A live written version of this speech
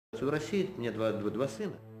I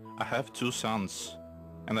have two sons,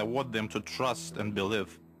 and I want them to trust and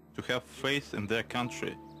believe, to have faith in their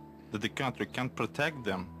country, that the country can protect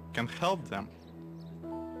them, can help them.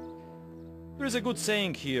 There is a good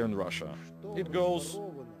saying here in Russia. It goes,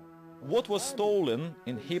 what was stolen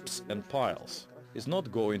in heaps and piles is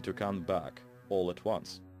not going to come back all at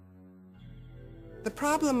once. The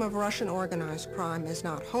problem of Russian organized crime is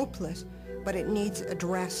not hopeless, but it needs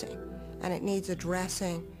addressing. And it needs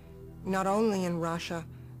addressing not only in Russia,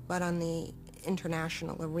 but on the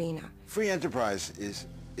international arena. Free enterprise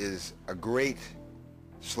is a great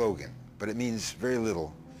slogan, but it means very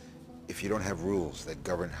little if you don't have rules that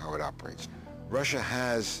govern how it operates. Russia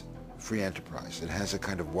has free enterprise. It has a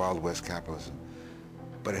kind of Wild West capitalism,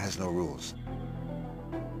 but it has no rules.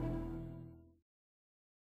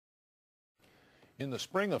 In the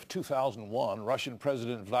spring of 2001, Russian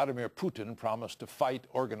President Vladimir Putin promised to fight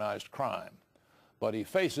organized crime. But he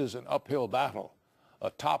faces an uphill battle.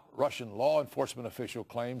 A top Russian law enforcement official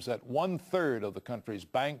claims that 1/3 of the country's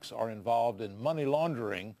banks are involved in money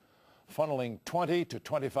laundering, funneling $20 to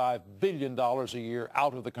 $25 billion a year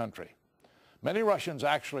out of the country. Many Russians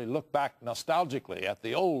actually look back nostalgically at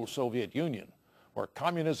the old Soviet Union, where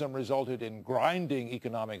communism resulted in grinding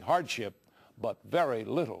economic hardship, but very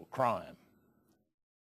little crime.